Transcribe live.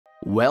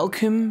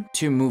Welcome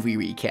to Movie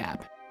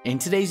Recap. In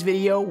today's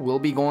video, we'll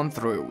be going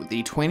through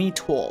the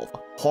 2012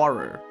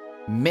 horror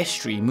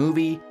mystery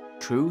movie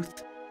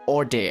Truth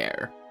or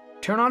Dare.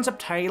 Turn on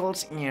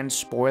subtitles and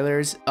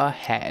spoilers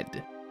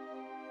ahead.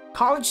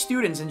 College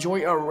students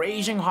enjoy a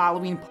raging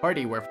Halloween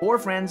party where four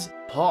friends,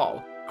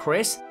 Paul,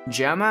 Chris,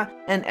 Gemma,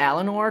 and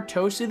Eleanor,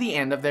 toast to the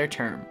end of their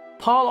term.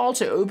 Paul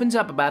also opens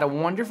up about a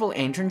wonderful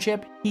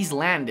internship he's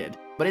landed,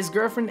 but his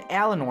girlfriend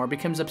Eleanor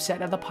becomes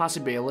upset at the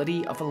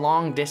possibility of a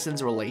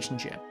long-distance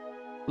relationship.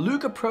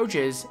 Luke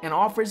approaches and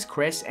offers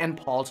Chris and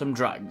Paul some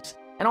drugs,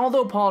 and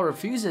although Paul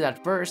refuses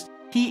at first,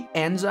 he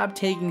ends up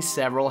taking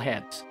several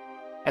hits.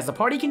 As the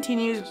party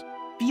continues,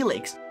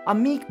 Felix, a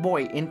meek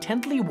boy,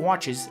 intently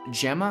watches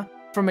Gemma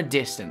from a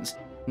distance.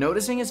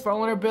 Noticing his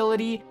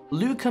vulnerability,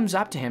 Luke comes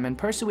up to him and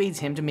persuades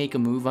him to make a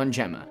move on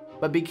Gemma.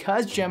 But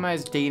because Gemma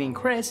is dating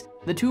Chris,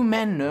 the two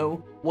men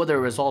know what the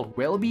result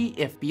will be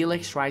if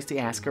Felix tries to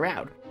ask her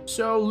out.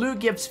 So Luke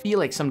gives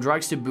Felix some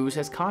drugs to boost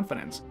his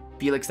confidence.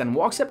 Felix then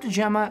walks up to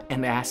Gemma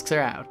and asks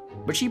her out,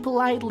 but she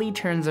politely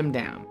turns him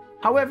down.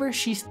 However,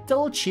 she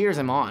still cheers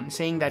him on,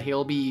 saying that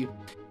he'll be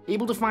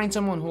able to find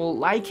someone who'll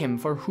like him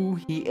for who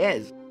he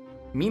is.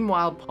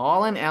 Meanwhile,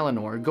 Paul and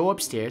Eleanor go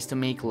upstairs to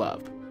make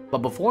love. But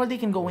before they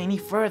can go any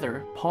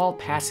further, Paul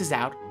passes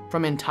out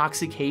from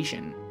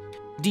intoxication.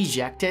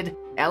 Dejected,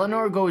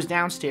 Eleanor goes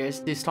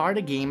downstairs to start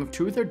a game of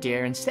Truth or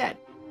Dare instead.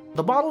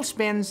 The bottle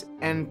spins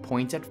and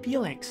points at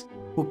Felix,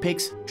 who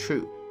picks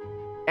Truth.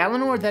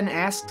 Eleanor then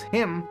asks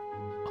him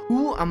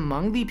who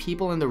among the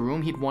people in the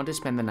room he'd want to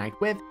spend the night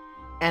with,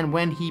 and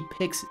when he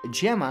picks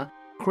Gemma,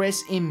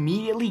 Chris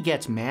immediately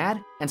gets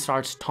mad and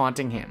starts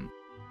taunting him.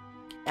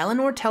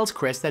 Eleanor tells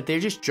Chris that they're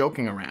just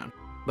joking around,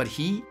 but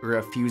he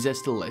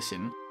refuses to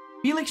listen.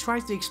 Felix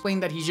tries to explain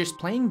that he's just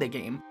playing the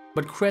game,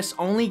 but Chris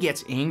only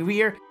gets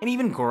angrier and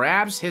even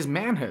grabs his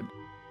manhood.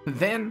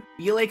 Then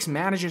Felix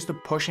manages to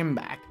push him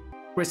back.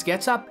 Chris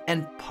gets up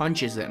and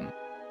punches him.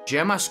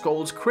 Gemma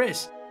scolds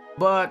Chris,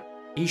 but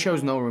he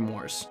shows no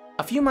remorse.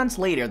 A few months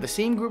later, the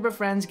same group of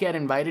friends get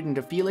invited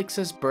into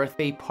Felix's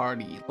birthday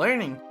party.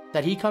 Learning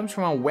that he comes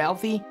from a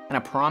wealthy and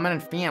a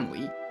prominent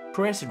family,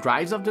 Chris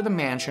drives up to the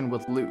mansion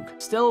with Luke,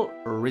 still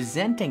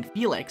resenting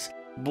Felix,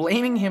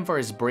 blaming him for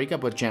his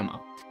breakup with Gemma.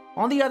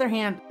 On the other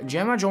hand,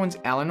 Gemma joins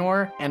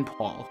Eleanor and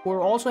Paul, who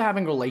are also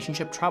having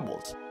relationship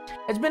troubles.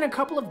 It's been a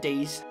couple of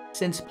days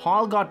since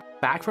Paul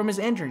got back from his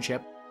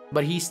internship,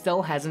 but he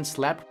still hasn't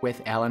slept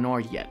with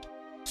Eleanor yet.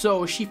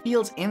 So she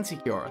feels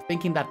insecure,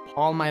 thinking that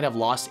Paul might have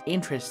lost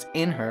interest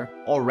in her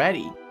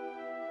already.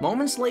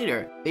 Moments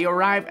later, they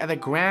arrive at the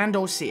Grand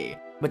Osea,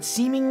 but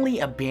seemingly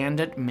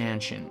abandoned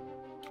mansion.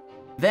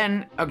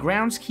 Then, a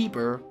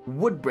groundskeeper,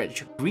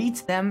 Woodbridge, greets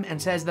them and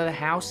says that the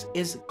house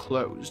is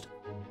closed.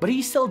 But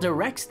he still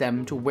directs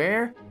them to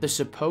where the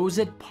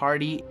supposed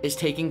party is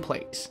taking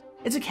place.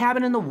 It's a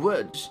cabin in the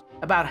woods,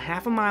 about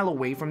half a mile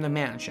away from the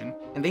mansion,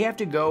 and they have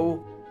to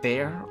go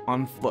there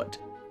on foot.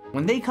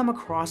 When they come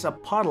across a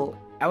puddle,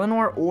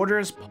 Eleanor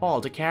orders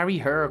Paul to carry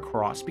her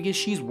across because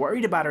she's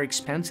worried about her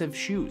expensive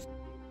shoes.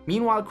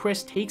 Meanwhile,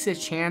 Chris takes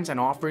his chance and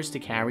offers to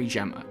carry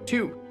Gemma,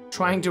 too,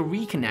 trying to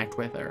reconnect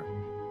with her.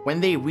 When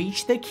they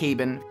reach the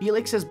cabin,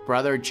 Felix's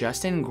brother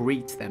Justin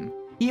greets them.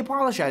 He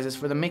apologizes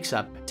for the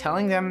mix-up,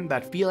 telling them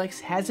that Felix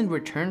hasn't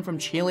returned from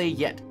Chile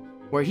yet,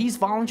 where he's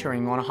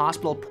volunteering on a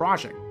hospital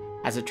project.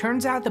 As it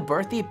turns out, the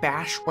birthday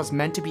bash was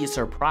meant to be a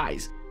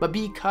surprise, but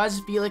because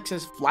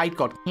Felix's flight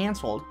got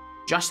cancelled,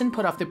 Justin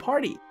put off the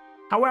party.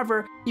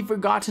 However, he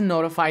forgot to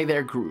notify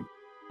their group.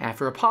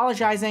 After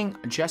apologizing,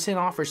 Justin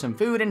offers some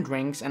food and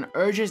drinks and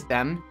urges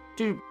them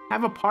to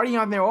have a party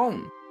on their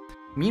own.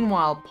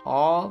 Meanwhile,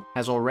 Paul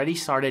has already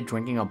started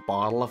drinking a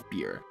bottle of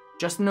beer.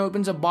 Justin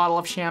opens a bottle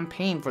of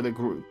champagne for the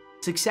group,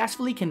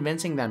 successfully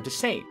convincing them to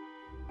stay.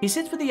 He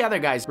sits with the other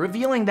guys,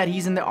 revealing that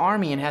he's in the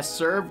army and has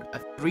served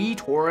 3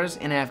 tours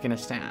in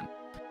Afghanistan.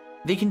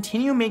 They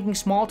continue making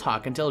small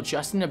talk until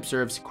Justin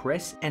observes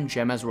Chris and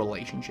Gemma's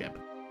relationship,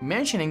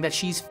 mentioning that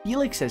she's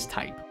Felix's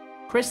type.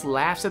 Chris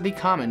laughs at the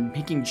comment,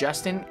 making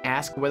Justin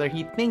ask whether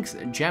he thinks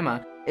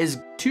Gemma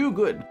is too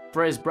good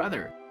for his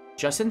brother.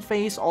 Justin's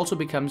face also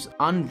becomes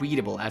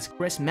unreadable as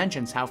Chris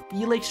mentions how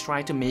Felix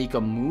tried to make a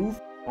move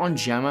on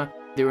Gemma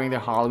during their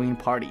Halloween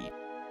party.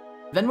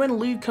 Then when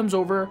Luke comes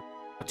over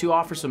to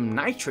offer some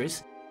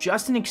nitrous,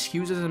 Justin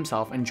excuses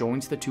himself and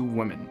joins the two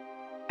women.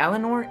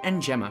 Eleanor and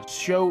Gemma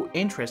show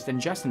interest in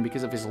Justin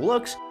because of his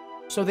looks,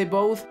 so they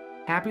both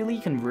happily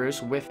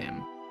converse with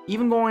him,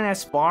 even going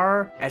as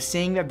far as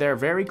saying that they're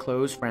very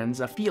close friends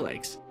of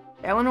Felix.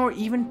 Eleanor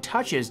even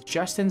touches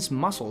Justin's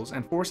muscles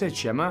and forces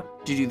Gemma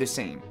to do the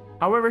same.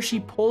 However, she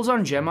pulls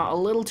on Gemma a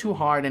little too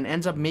hard and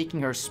ends up making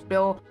her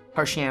spill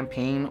her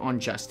champagne on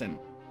Justin.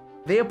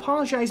 They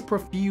apologize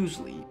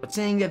profusely, but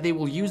saying that they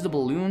will use the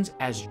balloons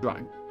as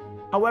drugs.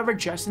 However,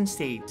 Justin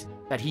states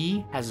that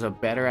he has a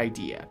better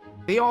idea.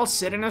 They all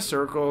sit in a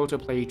circle to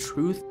play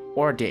Truth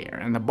or Dare,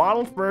 and the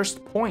bottle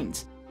first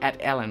points at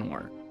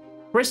Eleanor.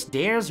 Chris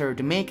dares her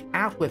to make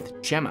out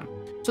with Gemma,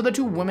 so the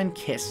two women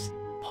kiss.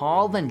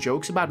 Paul then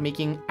jokes about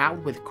making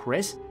out with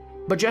Chris,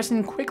 but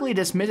Justin quickly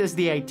dismisses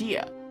the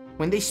idea.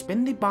 When they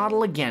spin the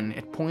bottle again,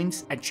 it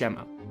points at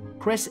Gemma.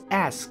 Chris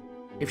asks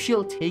if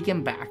she'll take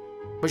him back,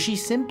 but she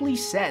simply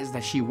says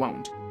that she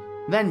won't.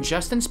 Then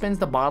Justin spins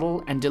the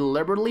bottle and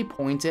deliberately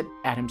points it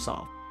at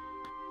himself,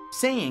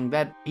 saying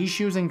that he's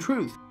choosing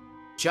truth.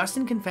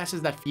 Justin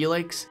confesses that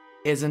Felix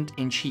isn't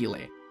in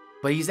Chile,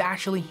 but he's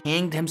actually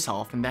hanged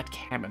himself in that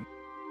cabin.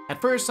 At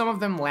first, some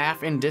of them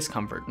laugh in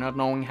discomfort, not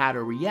knowing how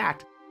to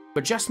react,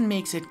 but Justin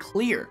makes it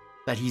clear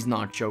that he's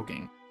not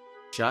joking.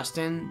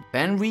 Justin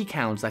then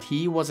recounts that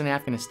he was in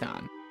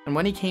Afghanistan, and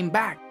when he came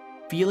back,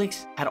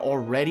 Felix had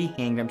already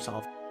hanged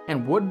himself,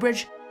 and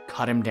Woodbridge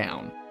cut him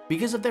down.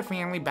 Because of their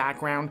family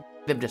background,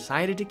 they've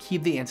decided to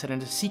keep the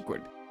incident a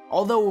secret,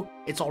 although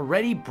it's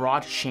already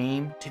brought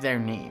shame to their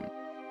name.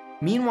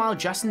 Meanwhile,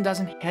 Justin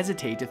doesn't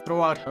hesitate to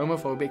throw out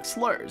homophobic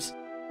slurs.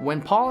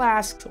 When Paul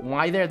asks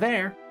why they're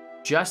there,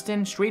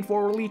 Justin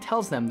straightforwardly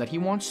tells them that he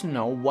wants to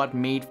know what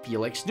made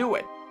Felix do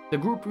it. The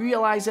group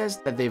realizes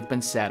that they've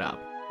been set up,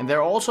 and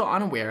they're also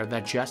unaware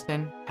that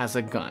Justin has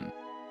a gun.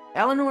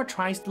 Eleanor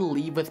tries to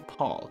leave with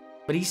Paul,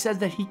 but he says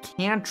that he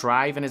can't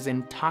drive in his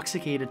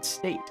intoxicated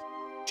state.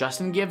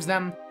 Justin gives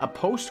them a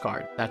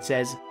postcard that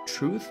says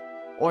truth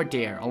or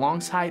dare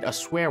alongside a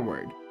swear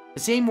word,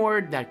 the same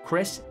word that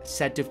Chris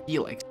said to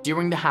Felix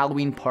during the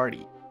Halloween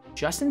party.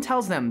 Justin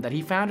tells them that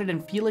he found it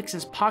in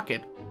Felix's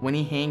pocket when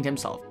he hanged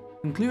himself,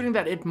 concluding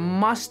that it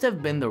must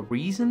have been the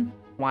reason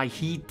why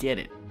he did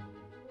it.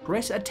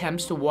 Chris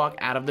attempts to walk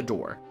out of the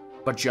door,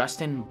 but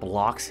Justin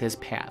blocks his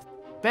path.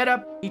 Fed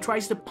up, he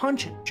tries to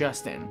punch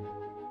Justin,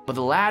 but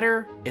the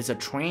latter is a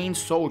trained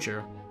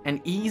soldier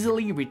and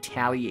easily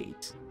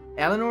retaliates.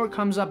 Eleanor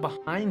comes up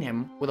behind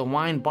him with a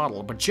wine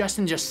bottle, but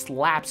Justin just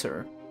slaps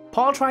her.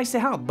 Paul tries to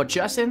help, but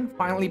Justin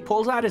finally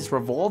pulls out his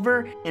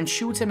revolver and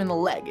shoots him in the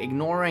leg,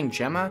 ignoring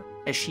Gemma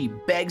as she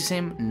begs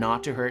him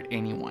not to hurt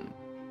anyone.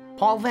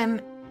 Paul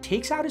then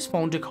takes out his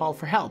phone to call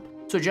for help,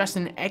 so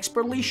Justin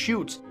expertly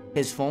shoots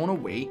his phone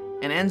away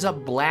and ends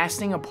up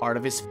blasting a part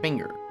of his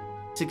finger.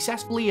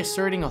 Successfully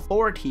asserting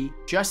authority,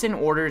 Justin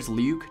orders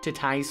Luke to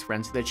tie his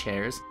friends to the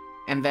chairs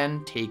and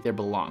then take their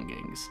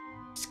belongings.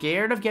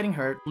 Scared of getting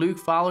hurt, Luke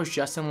follows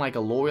Justin like a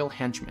loyal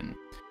henchman.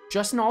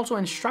 Justin also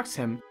instructs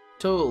him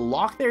to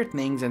lock their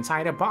things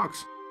inside a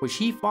box, which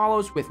he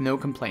follows with no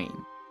complaint.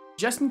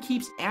 Justin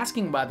keeps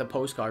asking about the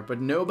postcard,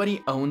 but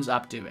nobody owns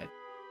up to it,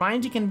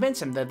 trying to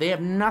convince him that they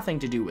have nothing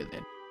to do with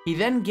it. He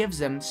then gives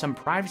them some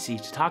privacy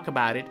to talk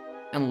about it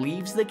and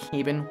leaves the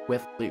cabin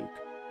with Luke.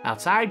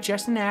 Outside,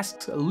 Justin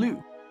asks Luke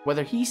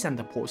whether he sent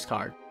the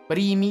postcard, but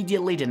he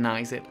immediately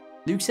denies it.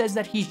 Luke says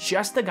that he's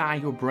just the guy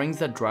who brings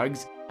the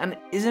drugs and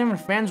isn't even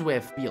friends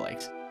with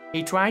Felix.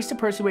 He tries to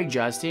persuade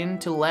Justin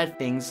to let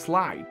things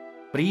slide,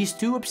 but he's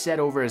too upset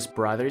over his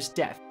brother's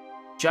death.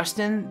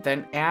 Justin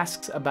then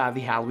asks about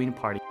the Halloween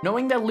party,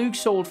 knowing that Luke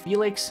sold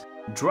Felix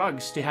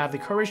drugs to have the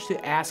courage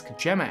to ask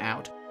Gemma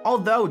out.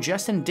 Although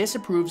Justin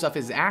disapproves of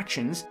his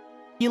actions,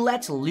 he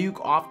lets Luke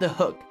off the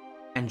hook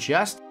and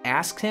just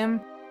asks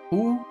him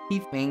who he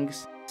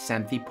thinks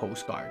sent the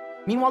postcard.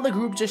 Meanwhile, the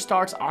group just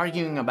starts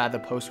arguing about the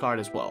postcard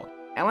as well.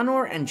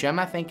 Eleanor and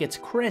Gemma think it's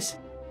Chris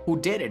who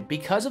did it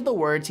because of the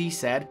words he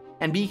said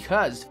and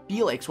because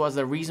Felix was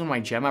the reason why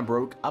Gemma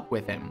broke up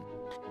with him.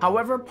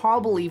 However,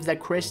 Paul believes that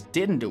Chris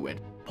didn't do it.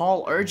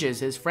 Paul urges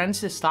his friends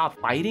to stop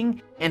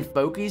fighting and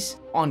focus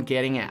on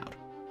getting out.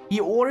 He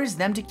orders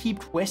them to keep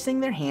twisting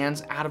their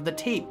hands out of the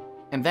tape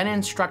and then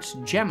instructs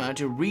Gemma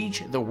to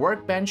reach the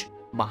workbench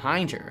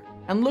behind her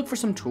and look for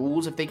some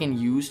tools if they can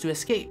use to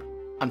escape.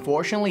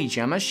 Unfortunately,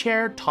 Gemma's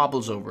chair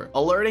topples over,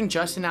 alerting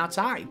Justin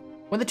outside.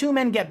 When the two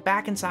men get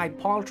back inside,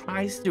 Paul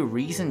tries to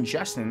reason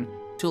Justin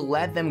to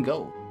let them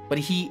go, but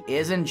he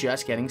isn't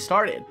just getting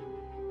started.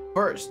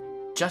 First,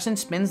 Justin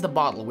spins the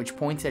bottle, which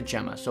points at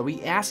Gemma, so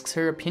he asks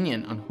her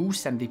opinion on who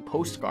sent the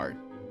postcard.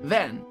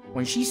 Then,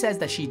 when she says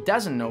that she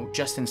doesn't know,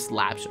 Justin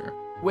slaps her.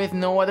 With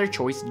no other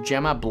choice,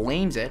 Gemma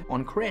blames it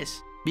on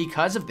Chris.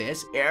 Because of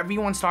this,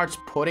 everyone starts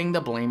putting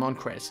the blame on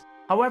Chris.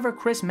 However,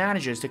 Chris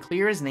manages to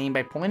clear his name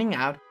by pointing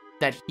out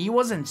that he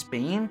was in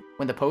Spain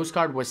when the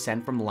postcard was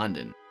sent from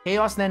London.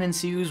 Chaos then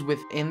ensues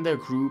within the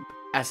group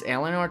as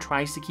Eleanor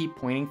tries to keep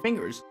pointing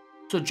fingers,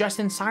 so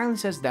Justin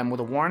silences them with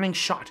a warning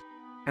shot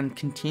and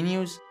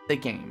continues the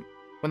game.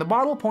 When the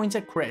bottle points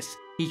at Chris,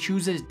 he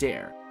chooses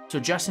dare, so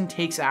Justin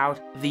takes out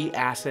the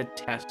acid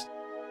test.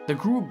 The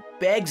group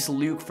begs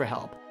Luke for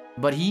help,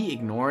 but he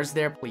ignores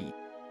their plea.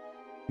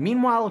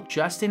 Meanwhile,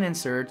 Justin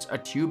inserts a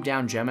tube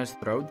down Gemma's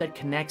throat that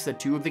connects the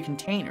two of the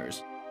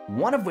containers,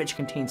 one of which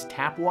contains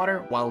tap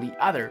water while the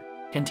other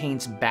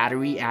contains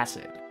battery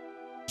acid.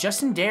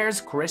 Justin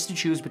dares Chris to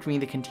choose between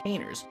the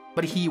containers,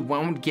 but he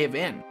won't give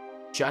in.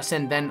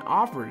 Justin then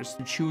offers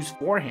to choose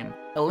for him,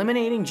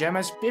 eliminating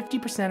Gemma's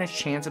 50%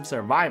 chance of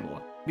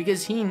survival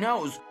because he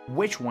knows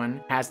which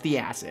one has the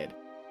acid.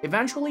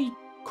 Eventually,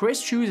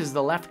 Chris chooses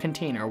the left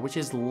container, which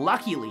is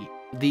luckily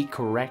the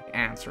correct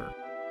answer.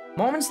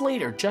 Moments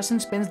later,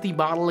 Justin spins the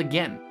bottle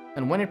again,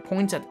 and when it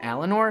points at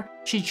Eleanor,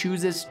 she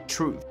chooses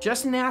truth.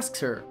 Justin asks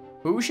her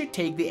who should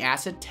take the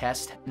acid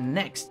test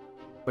next,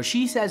 but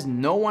she says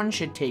no one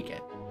should take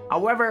it.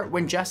 However,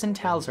 when Justin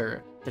tells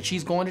her that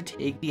she's going to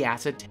take the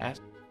acid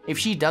test. If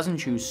she doesn't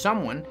choose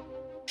someone,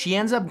 she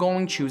ends up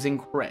choosing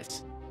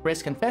Chris.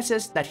 Chris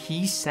confesses that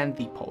he sent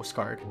the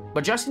postcard,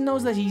 but Justin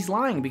knows that he's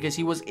lying because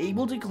he was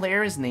able to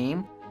clear his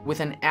name with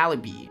an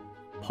alibi.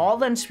 Paul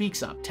then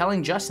speaks up,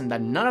 telling Justin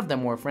that none of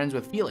them were friends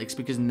with Felix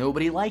because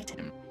nobody liked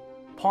him.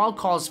 Paul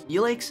calls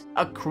Felix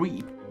a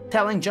creep,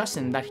 telling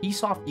Justin that he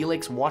saw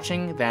Felix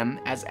watching them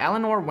as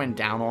Eleanor went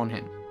down on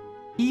him.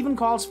 He even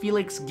calls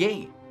Felix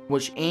gay,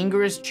 which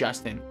angers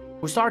Justin,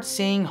 who starts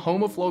saying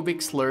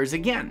homophobic slurs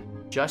again.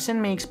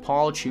 Justin makes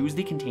Paul choose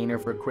the container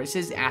for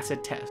Chris's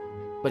acid test,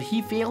 but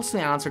he fails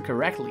to answer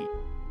correctly.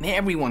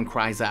 Everyone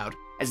cries out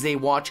as they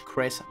watch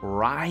Chris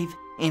writhe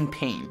in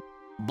pain,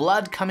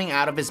 blood coming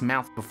out of his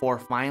mouth before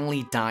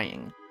finally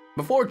dying.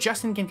 Before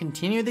Justin can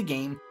continue the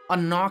game, a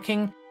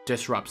knocking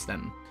disrupts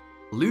them.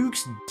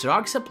 Luke's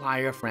drug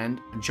supplier friend,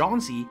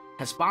 Johnsy,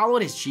 has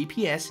followed his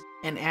GPS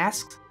and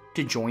asks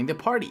to join the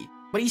party,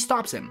 but he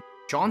stops him.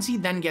 Johnsy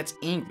then gets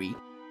angry,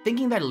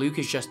 thinking that Luke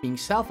is just being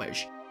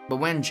selfish, but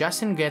when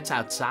Justin gets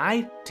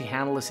outside to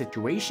handle the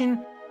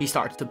situation, he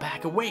starts to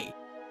back away.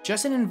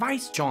 Justin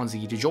invites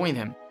Johnsy to join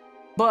him,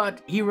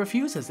 but he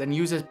refuses and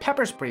uses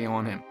pepper spray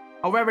on him.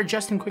 However,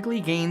 Justin quickly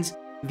gains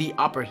the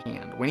upper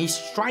hand when he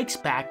strikes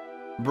back,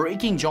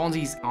 breaking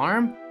Johnsy's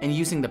arm and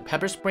using the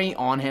pepper spray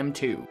on him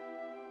too.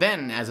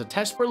 Then, as a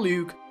test for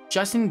Luke,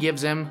 Justin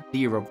gives him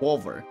the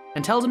revolver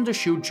and tells him to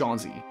shoot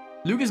Johnsy.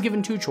 Luke is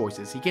given two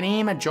choices. He can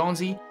aim at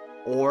Johnsy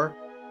or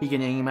he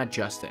can aim at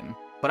Justin.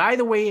 But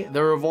either way,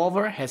 the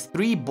revolver has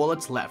 3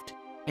 bullets left,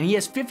 and he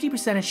has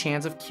 50%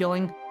 chance of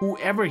killing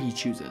whoever he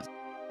chooses.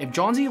 If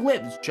Johnsy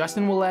lives,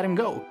 Justin will let him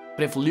go,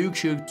 but if Luke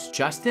shoots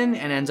Justin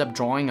and ends up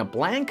drawing a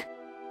blank,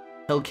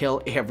 he'll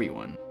kill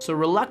everyone. So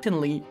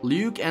reluctantly,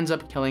 Luke ends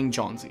up killing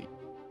Johnsy.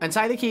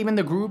 Inside the cabin,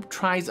 the group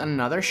tries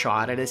another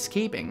shot at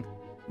escaping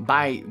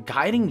by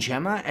guiding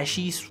Gemma as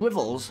she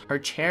swivels her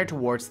chair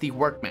towards the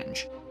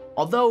workbench.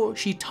 Although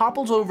she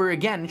topples over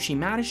again, she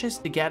manages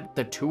to get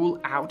the tool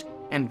out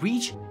and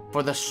reach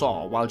for the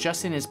saw while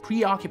Justin is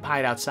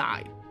preoccupied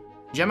outside.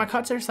 Gemma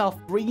cuts herself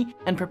free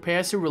and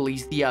prepares to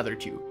release the other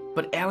two,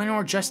 but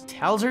Eleanor just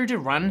tells her to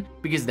run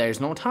because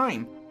there's no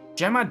time.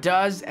 Gemma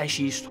does as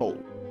she's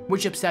told,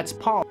 which upsets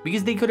Paul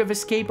because they could have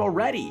escaped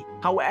already.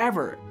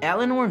 However,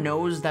 Eleanor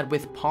knows that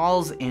with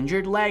Paul's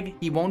injured leg,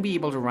 he won't be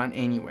able to run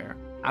anywhere.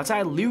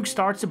 Outside, Luke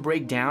starts to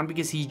break down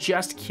because he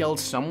just killed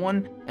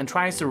someone and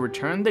tries to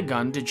return the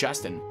gun to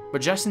Justin,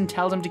 but Justin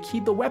tells him to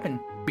keep the weapon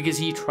because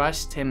he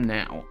trusts him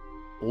now.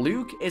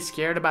 Luke is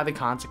scared about the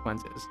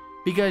consequences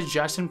because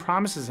Justin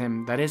promises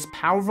him that his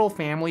powerful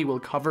family will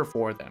cover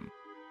for them.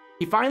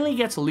 He finally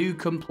gets Luke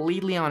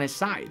completely on his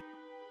side.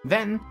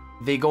 Then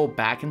they go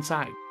back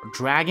inside,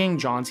 dragging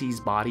Johnsy's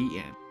body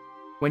in.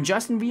 When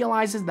Justin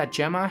realizes that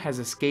Gemma has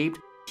escaped,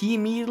 he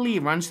immediately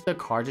runs to the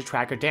car to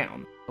track her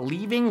down,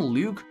 leaving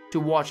Luke to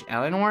watch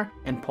Eleanor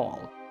and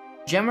Paul.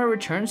 Gemma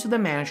returns to the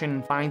mansion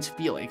and finds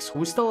Felix,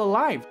 who's still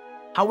alive.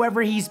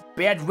 However, he's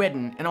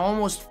bedridden and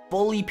almost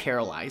fully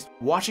paralyzed,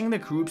 watching the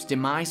group's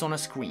demise on a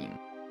screen.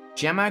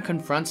 Gemma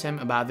confronts him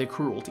about the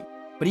cruelty,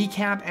 but he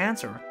can't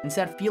answer.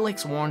 Instead,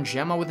 Felix warns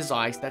Gemma with his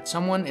eyes that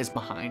someone is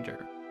behind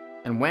her.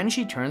 And when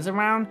she turns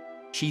around,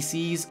 she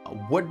sees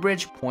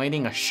Woodbridge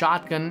pointing a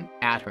shotgun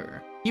at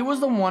her. He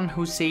was the one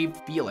who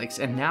saved Felix,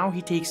 and now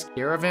he takes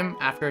care of him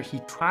after he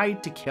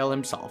tried to kill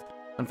himself.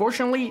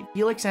 Unfortunately,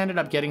 Felix ended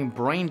up getting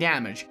brain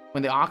damage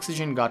when the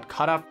oxygen got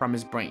cut off from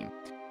his brain.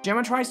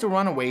 Gemma tries to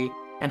run away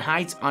and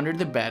hides under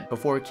the bed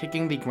before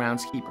kicking the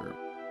groundskeeper.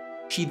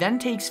 She then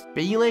takes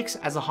Felix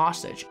as a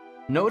hostage,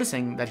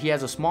 noticing that he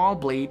has a small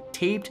blade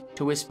taped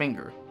to his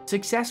finger,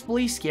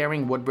 successfully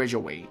scaring Woodbridge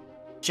away.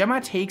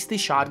 Gemma takes the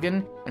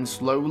shotgun and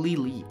slowly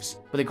leaves,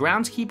 but the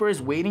groundskeeper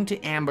is waiting to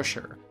ambush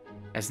her.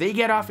 As they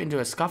get off into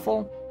a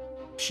scuffle,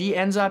 she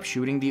ends up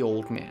shooting the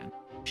old man.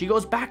 She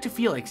goes back to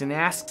Felix and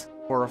asks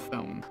for a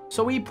phone,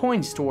 so he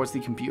points towards the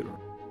computer.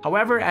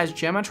 However, as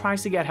Gemma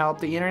tries to get help,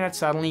 the internet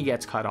suddenly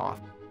gets cut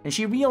off, and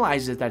she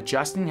realizes that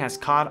Justin has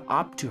caught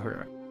up to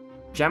her.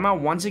 Gemma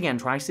once again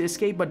tries to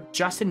escape, but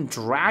Justin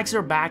drags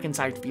her back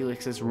inside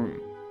Felix's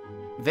room.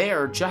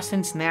 There,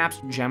 Justin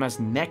snaps Gemma's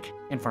neck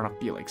in front of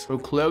Felix, who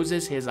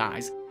closes his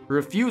eyes,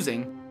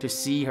 refusing to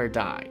see her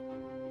die.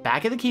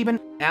 Back at the cabin,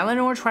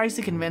 Eleanor tries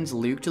to convince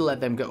Luke to let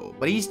them go,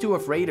 but he's too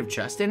afraid of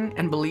Justin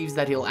and believes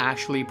that he'll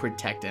actually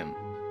protect him.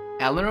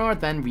 Eleanor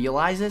then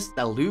realizes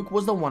that Luke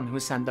was the one who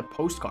sent the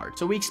postcard,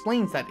 so he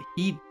explains that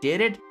he did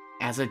it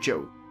as a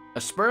joke,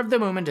 a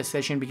spur-of-the-moment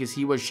decision because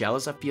he was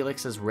jealous of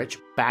Felix's rich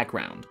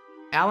background.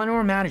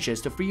 Eleanor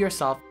manages to free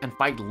herself and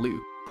fight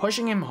Luke,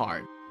 pushing him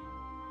hard.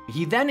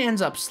 He then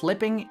ends up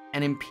slipping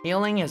and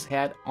impaling his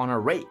head on a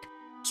rake,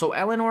 so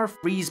Eleanor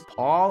frees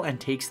Paul and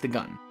takes the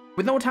gun.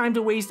 With no time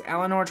to waste,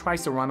 Eleanor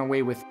tries to run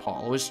away with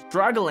Paul, who is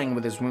struggling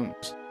with his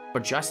wounds,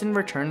 but Justin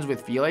returns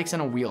with Felix in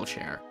a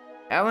wheelchair.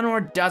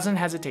 Eleanor doesn't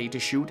hesitate to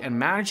shoot and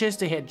manages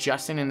to hit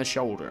Justin in the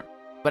shoulder,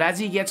 but as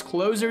he gets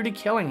closer to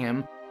killing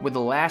him with the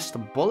last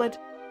bullet,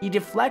 he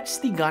deflects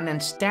the gun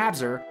and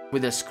stabs her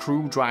with a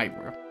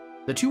screwdriver.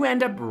 The two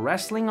end up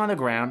wrestling on the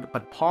ground,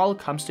 but Paul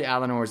comes to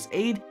Eleanor's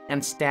aid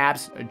and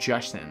stabs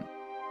Justin.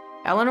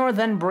 Eleanor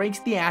then breaks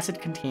the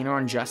acid container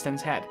on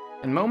Justin's head,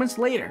 and moments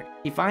later,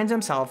 he finds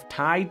himself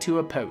tied to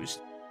a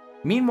post.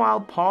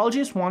 Meanwhile, Paul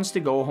just wants to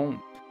go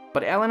home,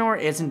 but Eleanor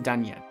isn't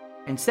done yet.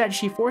 Instead,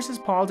 she forces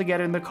Paul to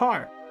get in the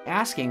car,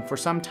 asking for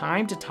some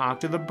time to talk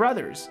to the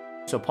brothers.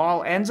 So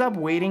Paul ends up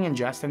waiting in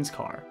Justin's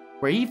car,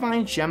 where he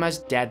finds Gemma's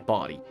dead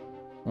body.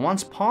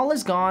 Once Paul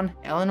is gone,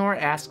 Eleanor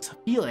asks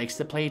Felix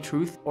to play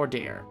Truth or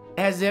Dare,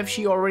 as if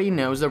she already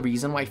knows the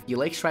reason why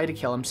Felix tried to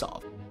kill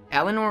himself.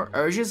 Eleanor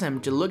urges him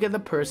to look at the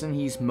person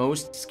he's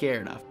most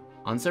scared of.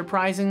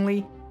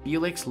 Unsurprisingly,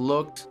 Felix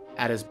looked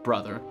at his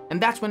brother,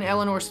 and that's when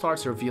Eleanor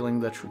starts revealing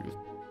the truth.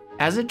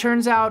 As it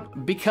turns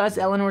out, because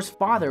Eleanor's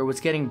father was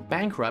getting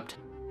bankrupt,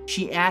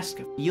 she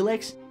asked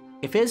Felix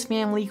if his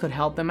family could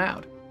help them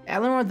out.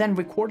 Eleanor then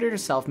recorded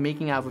herself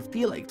making out with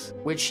Felix,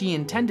 which she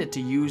intended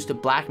to use to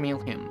blackmail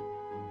him.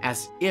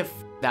 As if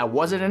that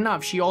wasn't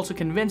enough, she also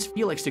convinced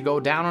Felix to go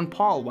down on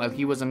Paul while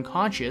he was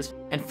unconscious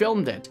and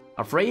filmed it.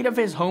 Afraid of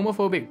his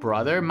homophobic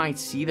brother might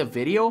see the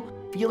video,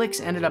 Felix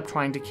ended up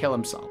trying to kill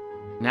himself.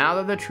 Now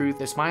that the truth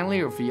is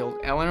finally revealed,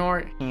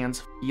 Eleanor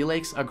hands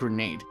Felix a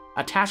grenade,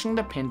 attaching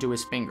the pin to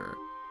his finger.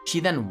 She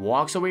then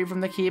walks away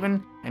from the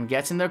cabin and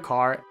gets in their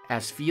car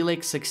as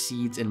Felix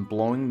succeeds in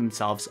blowing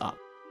themselves up.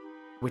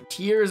 With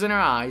tears in her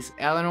eyes,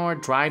 Eleanor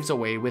drives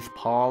away with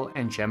Paul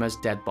and Gemma's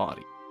dead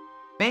body.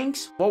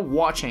 Thanks for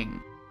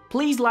watching.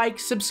 Please like,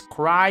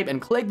 subscribe,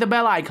 and click the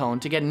bell icon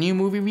to get new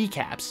movie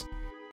recaps.